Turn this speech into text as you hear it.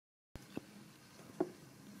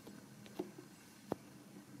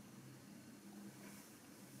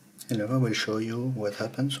Hello, I will show you what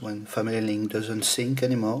happens when Family Link doesn't sync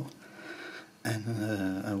anymore,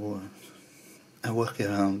 and I work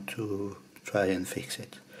around to try and fix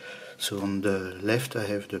it. So on the left I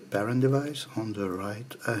have the parent device, on the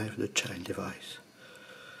right I have the child device.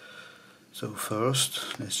 So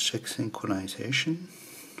first let's check synchronization.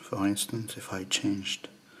 For instance, if I changed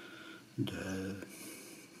the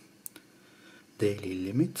daily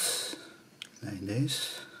limits like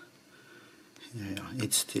this, yeah,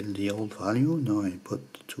 it's still the old value. Now I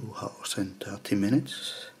put 2 hours and 30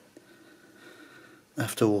 minutes.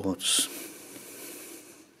 Afterwards,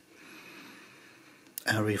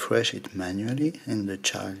 I refresh it manually in the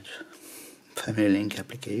child Family Link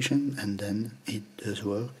application, and then it does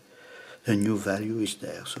work. The new value is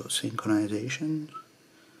there, so synchronization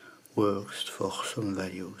works for some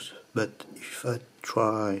values. But if I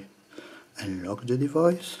try and lock the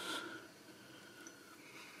device,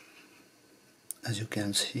 as you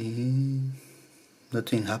can see,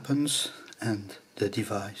 nothing happens and the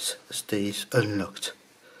device stays unlocked.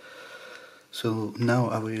 So now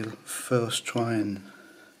I will first try and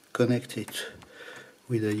connect it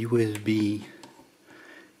with a USB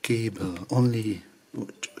cable only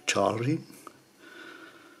charging.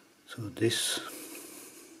 So this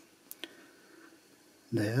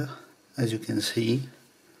there, as you can see,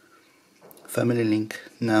 Family Link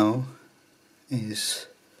now is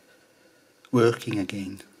working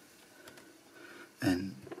again,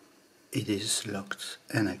 and it is locked,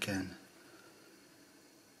 and I can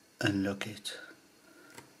unlock it.